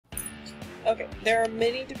Okay, there are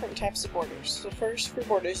many different types of borders. So first, for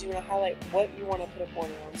borders, you want to highlight what you want to put a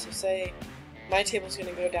border on. So say my table is going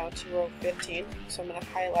to go down to row 15, so I'm going to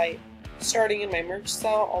highlight starting in my merge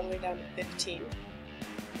cell all the way down to 15.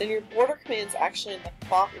 Then your border command is actually in the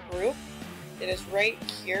font group. It is right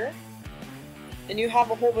here, and you have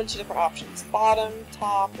a whole bunch of different options: bottom,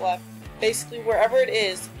 top, left. Basically, wherever it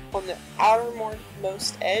is on the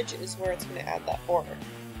outermost edge is where it's going to add that border.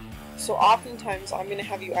 So oftentimes I'm going to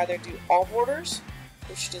have you either do all borders,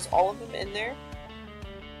 which does all of them in there,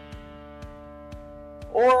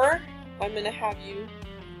 or I'm going to have you,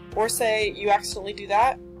 or say you accidentally do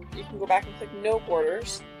that, you can go back and click no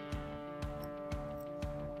borders.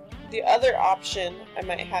 The other option I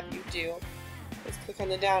might have you do is click on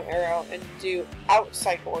the down arrow and do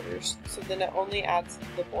outside borders, so then it only adds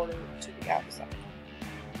the border to the outside.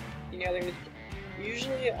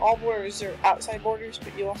 Usually all borders are outside borders,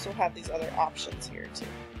 but you also have these other options here too.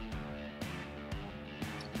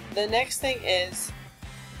 The next thing is,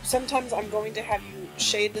 sometimes I'm going to have you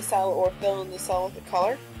shade the cell or fill in the cell with a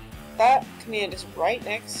color. That command is right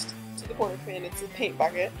next to the border command. It's the paint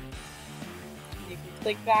bucket. You can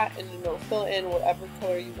click that and it'll fill in whatever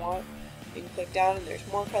color you want. You can click down and there's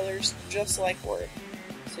more colors, just like Word.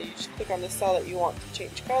 So you just click on the cell that you want to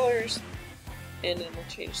change colors, and it will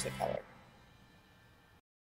change the color.